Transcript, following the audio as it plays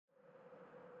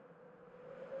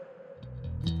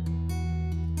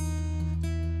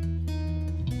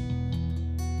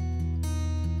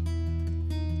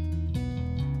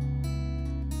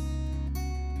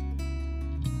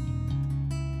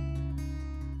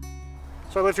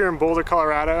So I live here in Boulder,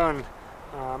 Colorado, and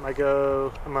I'm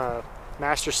a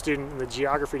master's student in the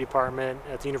geography department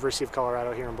at the University of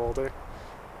Colorado here in Boulder.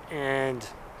 And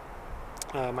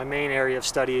my main area of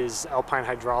study is alpine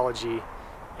hydrology,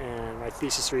 and my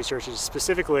thesis research is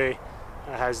specifically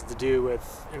has to do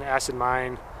with an acid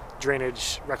mine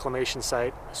drainage reclamation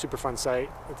site, a Superfund site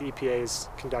that the EPA is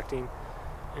conducting.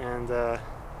 And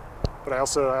but I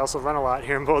also run a lot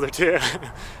here in Boulder too.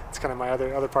 It's kind of my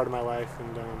other part of my life,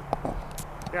 and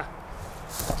yeah.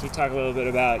 So talk a little bit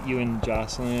about you and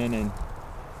Jocelyn, and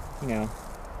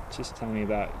just tell me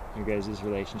about your guys'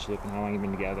 relationship and how long you've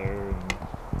been together and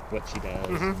what she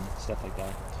does and stuff like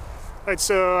that. All right,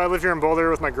 so I live here in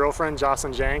Boulder with my girlfriend,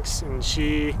 Jocelyn Jenks, and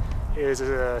she is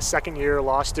a second-year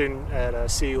law student at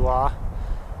CU Law,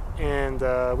 and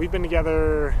we've been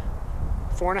together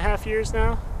 4.5 years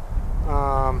now.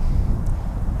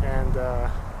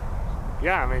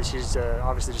 Yeah, I mean, she's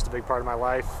obviously just a big part of my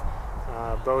life,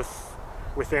 both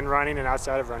within running and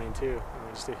outside of running too. I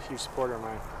mean, just a huge supporter of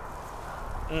mine.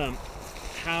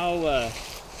 How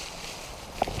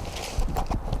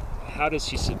does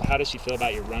she feel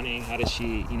about your running? How does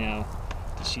she,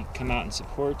 does she come out and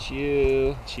support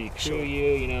you? Does she crew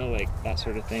you, like that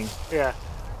sort of thing? Yeah.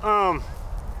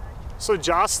 So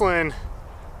Jocelyn,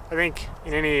 I think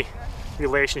in any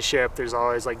relationship, there's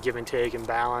always like give and take and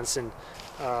balance. And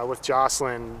with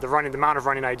Jocelyn, the amount of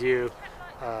running I do,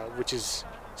 which is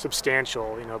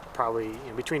substantial, probably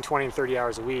between 20 and 30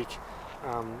 hours a week.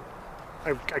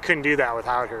 I couldn't do that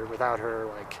without her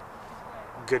like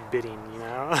good bidding,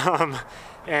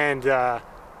 and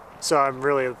so I'm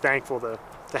really thankful to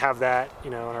have that,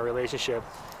 in our relationship.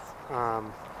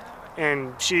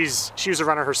 And she was a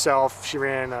runner herself. She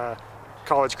ran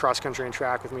college cross country and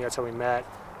track with me. That's how we met.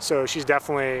 So she's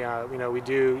definitely, we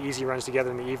do easy runs together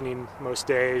in the evening most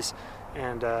days,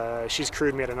 and she's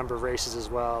crewed me at a number of races as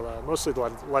well, mostly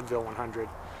the Leadville 100.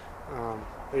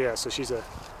 But yeah, so she's a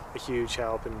huge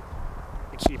help and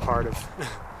a key part of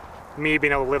me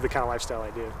being able to live the kind of lifestyle I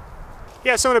do.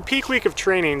 Yeah, so in a peak week of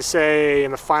training, say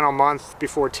in the final month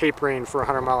before tapering for a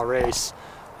 100-mile race,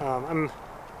 I'm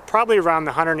probably around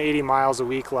the 180 miles a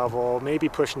week level, maybe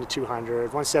pushing to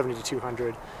 200, 170 to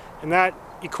 200, and that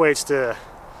equates to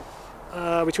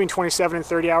between 27 and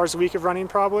 30 hours a week of running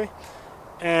probably.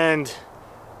 And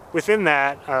within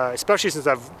that, especially since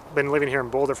I've been living here in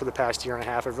Boulder for the past year and a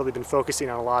half, I've really been focusing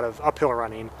on a lot of uphill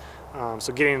running,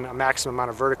 so getting a maximum amount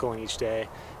of vertical in each day.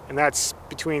 And that's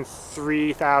between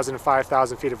 3,000 and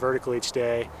 5,000 feet of vertical each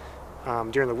day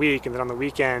during the week, and then on the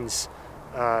weekends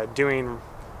doing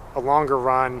a longer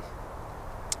run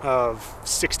of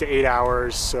 6 to 8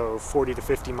 hours, so 40 to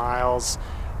 50 miles,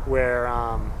 where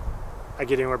I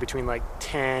get anywhere between like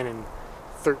 10 and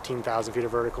 13,000 feet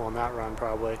of vertical on that run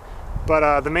probably.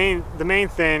 But the main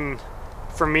thing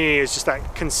for me is just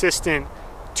that consistent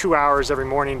 2 hours every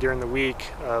morning during the week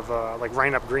of like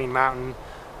running up Green Mountain,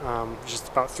 just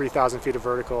about 3,000 feet of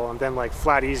vertical, and then like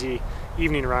flat easy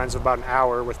evening runs of about an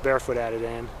hour with barefoot added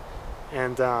in,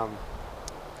 and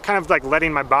kind of like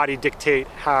letting my body dictate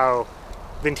how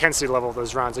the intensity level of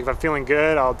those runs. Like if I'm feeling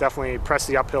good, I'll definitely press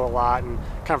the uphill a lot and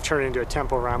kind of turn it into a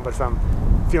tempo run. But if I'm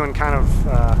feeling kind of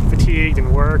fatigued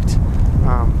and worked,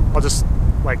 I'll just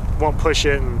like won't push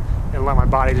it and let my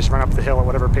body just run up the hill at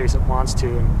whatever pace it wants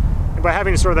to. And by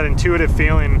having sort of that intuitive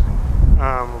feeling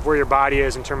of where your body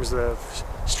is in terms of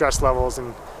stress levels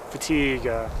and fatigue,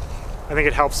 I think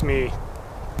it helps me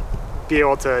be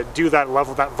able to do that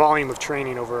volume of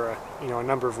training over a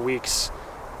number of weeks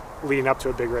leading up to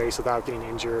a big race without getting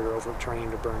injured or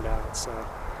overtraining or burned out. So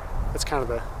that's kind of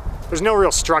there's no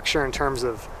real structure in terms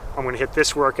of I'm going to hit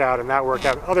this workout and that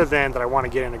workout, other than that I want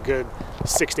to get in a good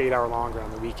 6 to 8 hour longer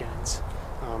on the weekends,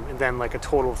 and then like a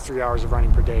total of 3 hours of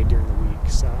running per day during the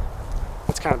week. So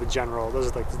that's kind of those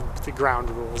are like the ground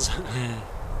rules.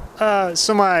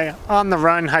 So my on the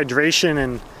run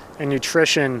hydration and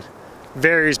nutrition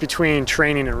varies between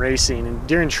training and racing. And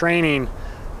during training,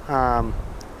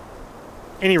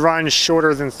 any run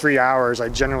shorter than 3 hours, I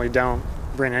generally don't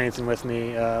bring anything with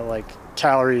me, like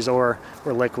calories or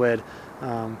liquid,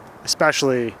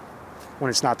 especially when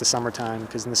it's not the summertime,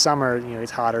 because in the summer,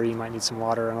 it's hotter, you might need some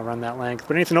water, and I'll run that length.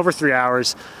 But anything over 3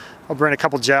 hours, I'll bring a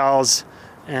couple gels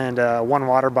and one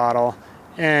water bottle.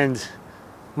 And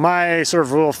my sort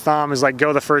of rule of thumb is like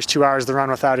go the first 2 hours of the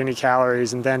run without any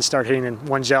calories, and then start hitting in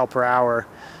 1 gel per hour.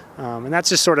 And that's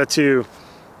just sort of to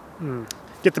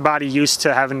get the body used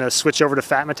to having to switch over to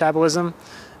fat metabolism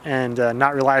and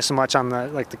not rely so much on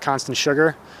the constant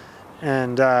sugar.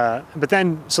 And but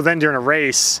then during a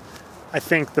race, I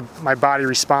think my body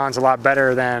responds a lot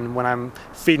better than when I'm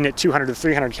feeding it 200 to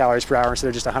 300 calories per hour instead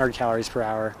of just 100 calories per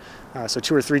hour. so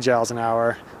 2 or 3 gels an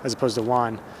hour as opposed to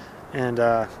 1. And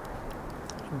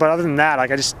but other than that,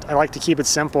 like I like to keep it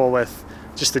simple with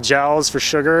just the gels for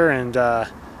sugar and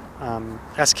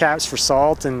S caps for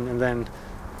salt, and then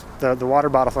the water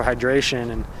bottle for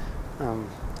hydration. And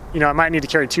you know, I might need to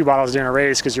carry 2 bottles during a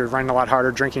race because you're running a lot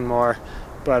harder, drinking more.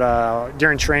 But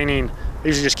during training, I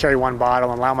usually just carry 1 bottle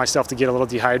and allow myself to get a little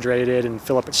dehydrated and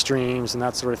fill up at streams and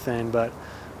that sort of thing. But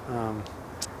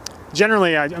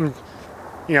generally,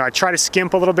 you know, I try to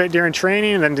skimp a little bit during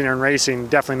training, and then during racing,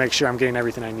 definitely make sure I'm getting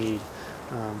everything I need.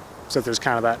 So that there's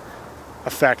kind of that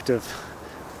effect of,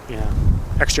 you know,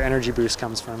 extra energy boost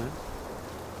comes from it.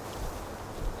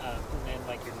 And then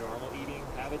like your normal eating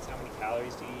habits, how many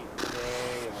calories do you eat a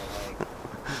day, or like,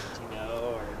 do you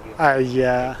know, or do you have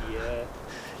Yeah. an idea?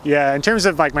 Yeah, in terms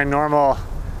of like my normal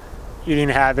eating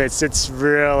habits, it's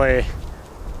really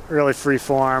free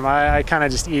form. I kind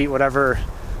of just eat whatever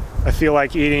I feel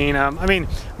like eating. I mean,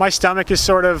 my stomach is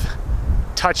sort of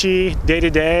touchy day to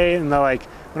day, and like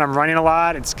when I'm running a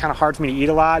lot, it's kind of hard for me to eat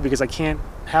a lot because I can't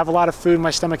have a lot of food in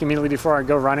my stomach immediately before I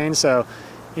go running. So,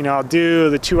 you know, I'll do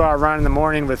the 2-hour run in the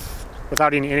morning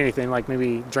without eating anything, like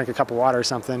maybe drink a cup of water or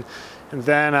something. And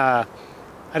then I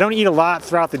don't eat a lot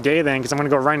throughout the day then, because I'm going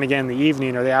to go running again in the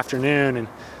evening or the afternoon.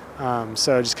 And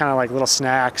so just kind of like little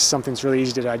snacks, something's really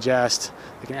easy to digest,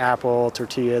 like an apple,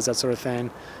 tortillas, that sort of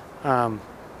thing. And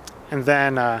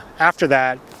then after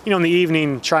that, you know, in the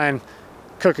evening, try and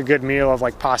cook a good meal of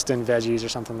like pasta and veggies or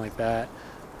something like that.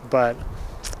 But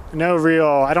no real,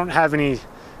 I don't have any,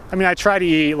 I mean, I try to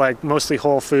eat like mostly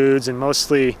whole foods and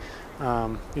mostly,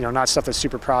 you know, not stuff that's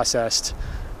super processed,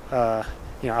 you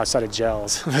know, outside of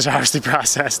gels. Those are obviously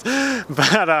processed.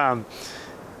 But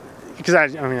because I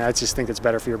mean, I just think it's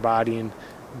better for your body and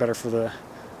better for the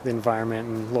environment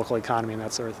and local economy and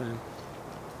that sort of thing.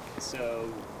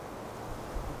 So,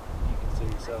 you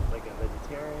consider yourself like a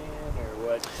vegetarian, or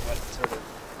what sort of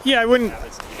Yeah, I wouldn't.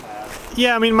 habits do you have?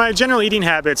 Yeah, I mean, my general eating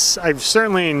habits, I'm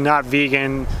certainly not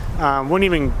vegan. Wouldn't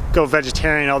even go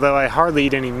vegetarian, although I hardly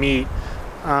eat any meat.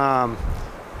 And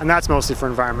that's mostly for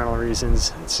environmental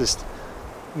reasons. It's just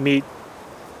meat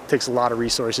takes a lot of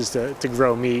resources to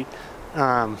grow meat.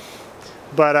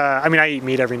 But I mean, I eat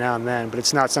meat every now and then, but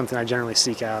it's not something I generally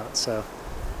seek out. So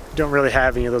don't really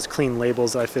have any of those clean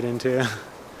labels that I fit into.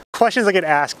 Questions I get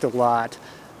asked a lot.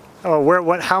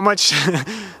 Oh, how much,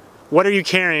 what are you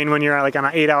carrying when you're like on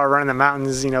an 8-hour run in the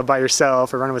mountains, you know, by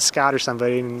yourself or running with Scott or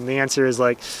somebody? And the answer is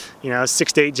like, you know,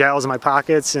 6 to 8 gels in my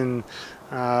pockets and,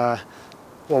 well,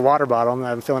 water bottle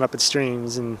that I'm filling up at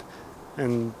streams. And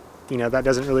you know, that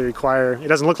doesn't really require, it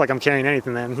doesn't look like I'm carrying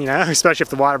anything then, you know, especially if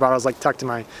the water bottle is like tucked in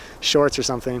my shorts or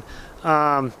something.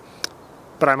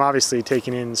 But I'm obviously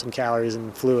taking in some calories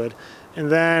and fluid.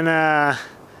 And then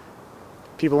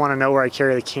people want to know where I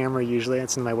carry the camera usually.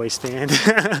 It's in my waistband.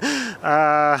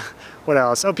 What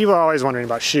else? Oh, people are always wondering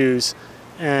about shoes.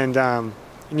 And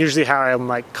usually how I'm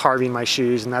like carving my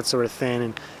shoes and that sort of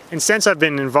thing. And since I've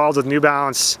been involved with New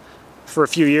Balance for a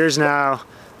few years now,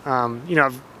 you know,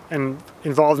 and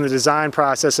involved in the design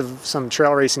process of some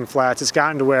trail racing flats, it's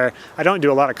gotten to where I don't do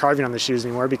a lot of carving on the shoes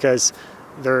anymore because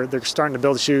they're starting to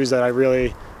build shoes that I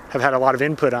really have had a lot of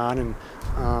input on and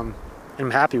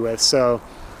am happy with. So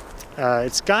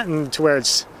it's gotten to where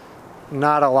it's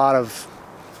not a lot of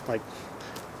like,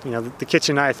 you know, the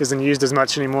kitchen knife isn't used as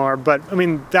much anymore. But I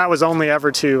mean, that was only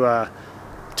ever to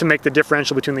make the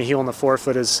differential between the heel and the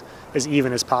forefoot as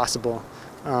even as possible.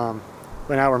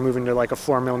 But now we're moving to like a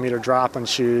 4mm drop on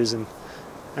shoes, and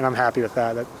I'm happy with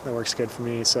that. That works good for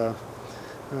me. So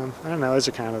I don't know. Those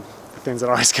are kind of the things that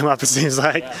always come up. It seems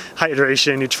like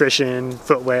hydration, nutrition,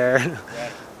 footwear.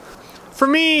 Right. For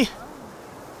me,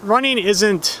 running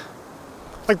isn't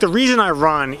like the reason I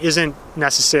run isn't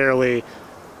necessarily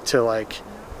to like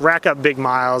rack up big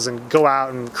miles and go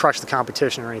out and crush the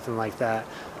competition or anything like that.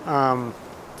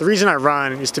 The reason I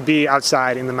run is to be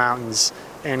outside in the mountains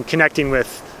and connecting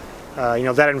with you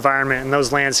know, that environment and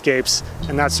those landscapes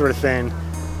and that sort of thing.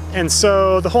 And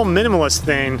so the whole minimalist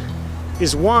thing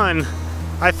is, one,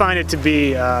 I find it to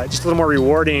be just a little more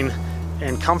rewarding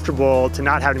and comfortable to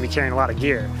not having to be carrying a lot of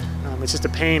gear. It's just a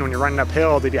pain when you're running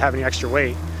uphill to have any extra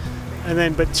weight. And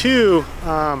then, but two,